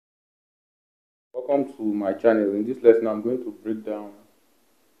Welcome to my channel. In this lesson, I'm going to break down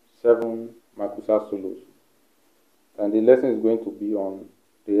 7 Makossa solos, and the lesson is going to be on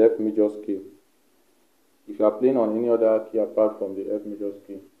the F major scale. If you are playing on any other key apart from the F major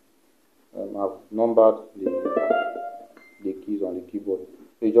scale, I've numbered the keys on the keyboard.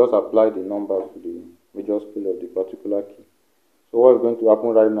 So you just apply the numbers to the major scale of the particular key. So what is going to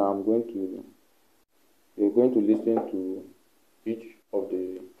happen right now? You're going to listen to each of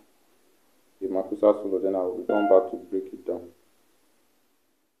the Makossa solo, then I will return back to break it down.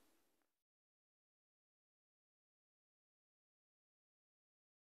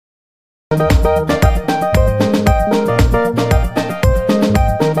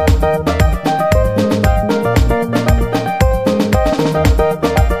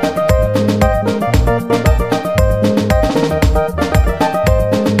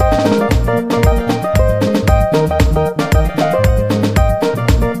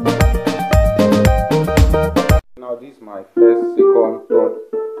 Now this is my first, second, third,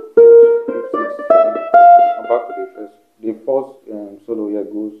 fourth, fifth, sixth, seventh. I'm back to the first. The first solo here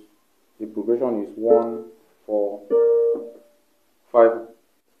goes. The progression is 1, 4, 5,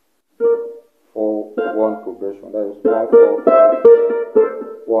 4, 1 progression. That is 1, 4, 5,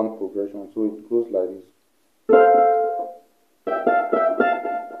 1 progression. So it goes like this.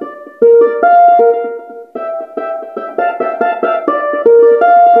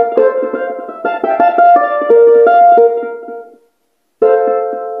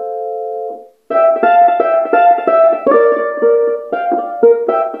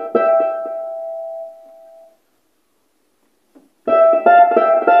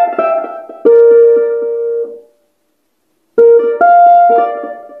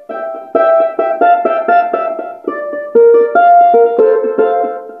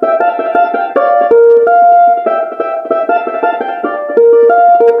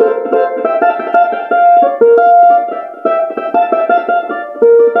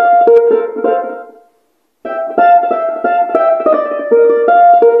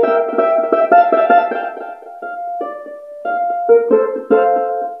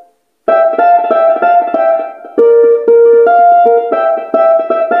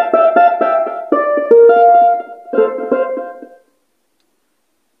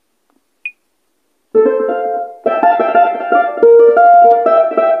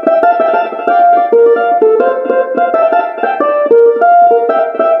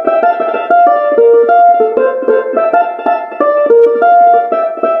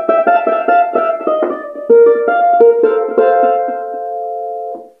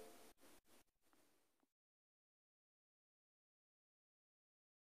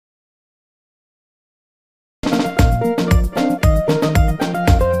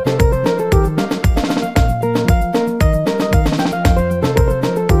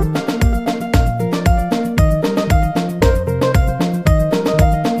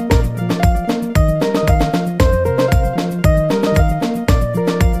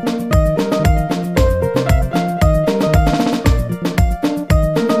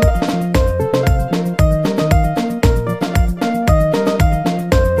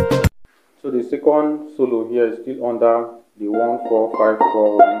 The second solo here is still under the 1, 4, 5,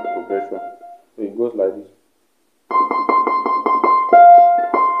 4, 1 progression. So it goes like this.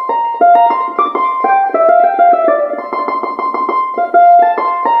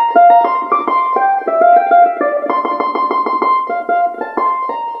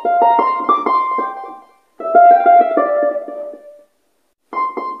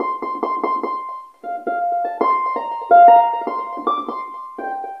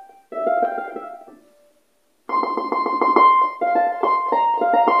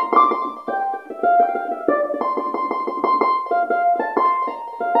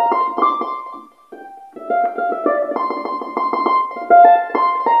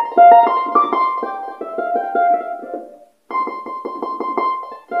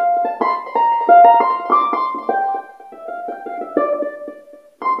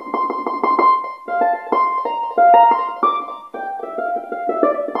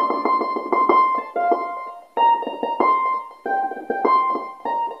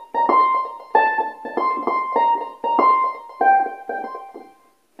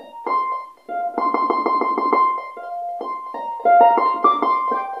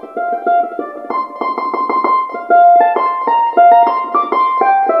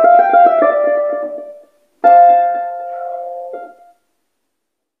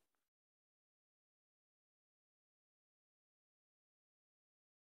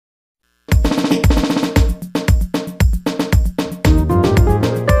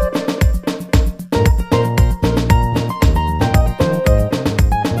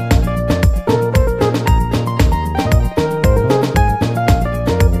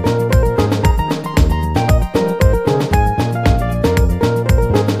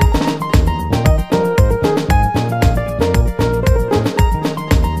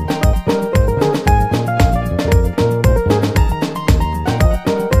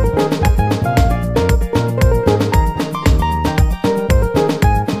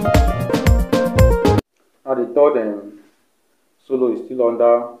 still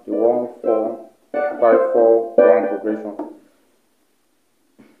under the 1-4-5-4-1 progression.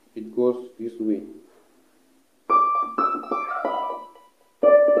 It goes this way.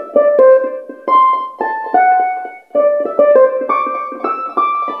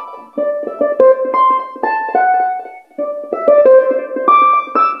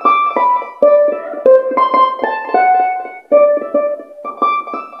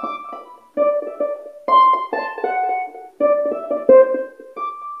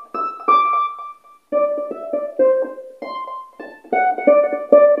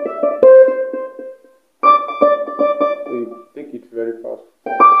 Take it very fast.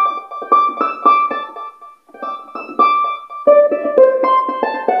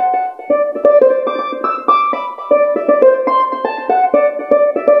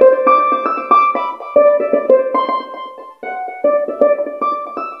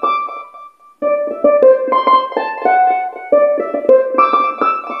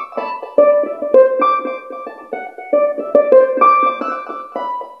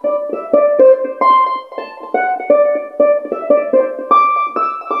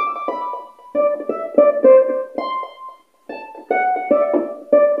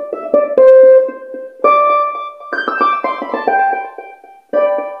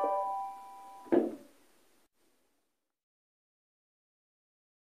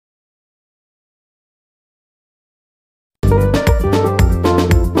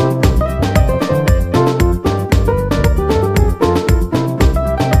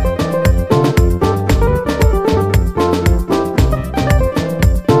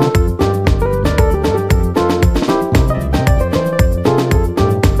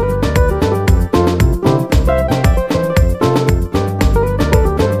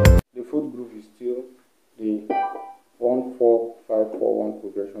 The 1-4-5-4-1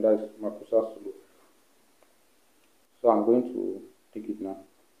 progression, that is Makossa solo. So I'm going to take it now.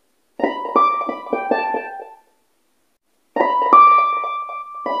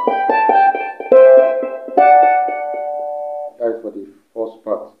 That is for the first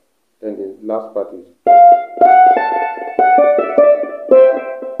part. Then the last part is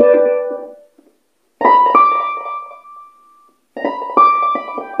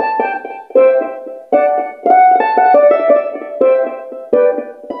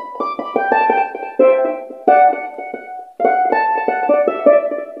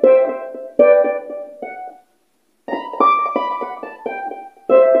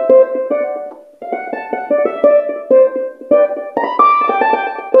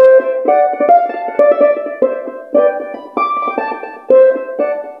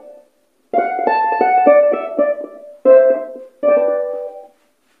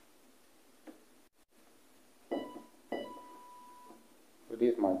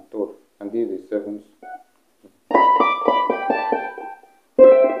this is my third, and this is the seventh.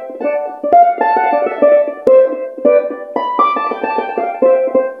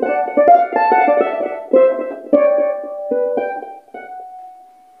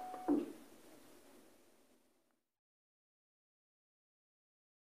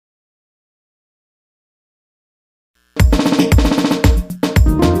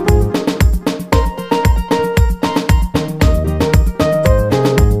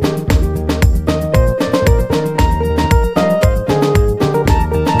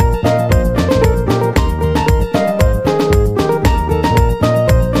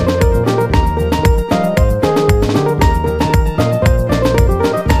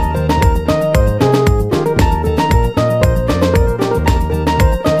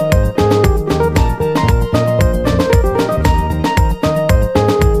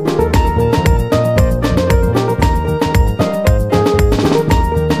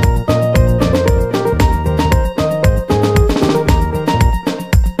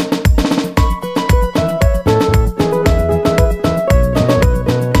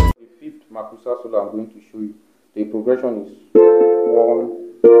 Makossa solo I'm going to show you. The progression is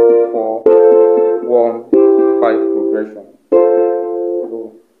 1-4-1-5 progression.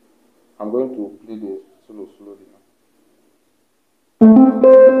 So I'm going to play the solo slowly now.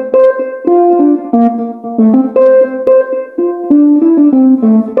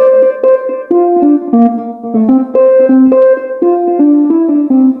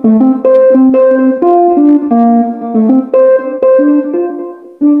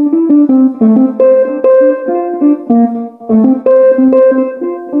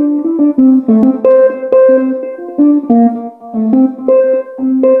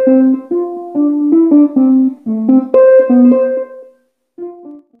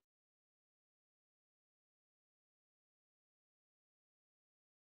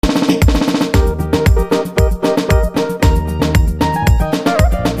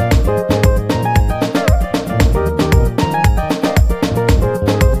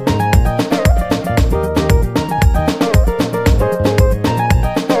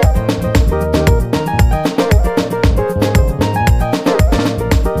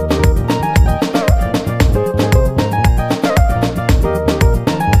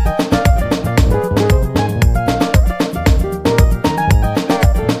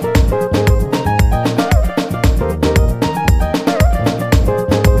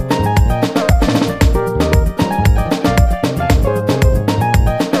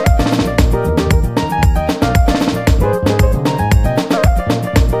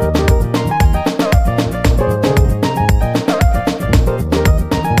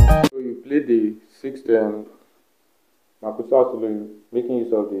 Makossa solo making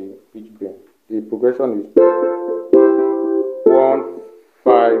use of the pitch bend. The progression is 1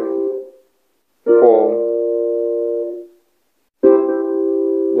 5 4,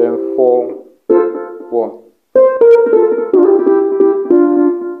 then 4 1.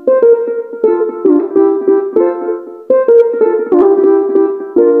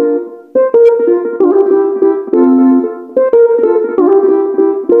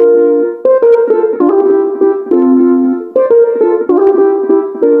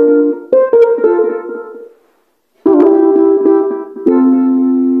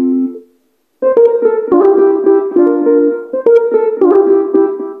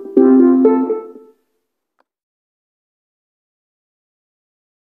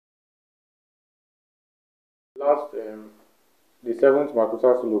 Last, the seventh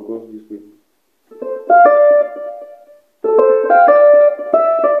Makossa solo goes this way.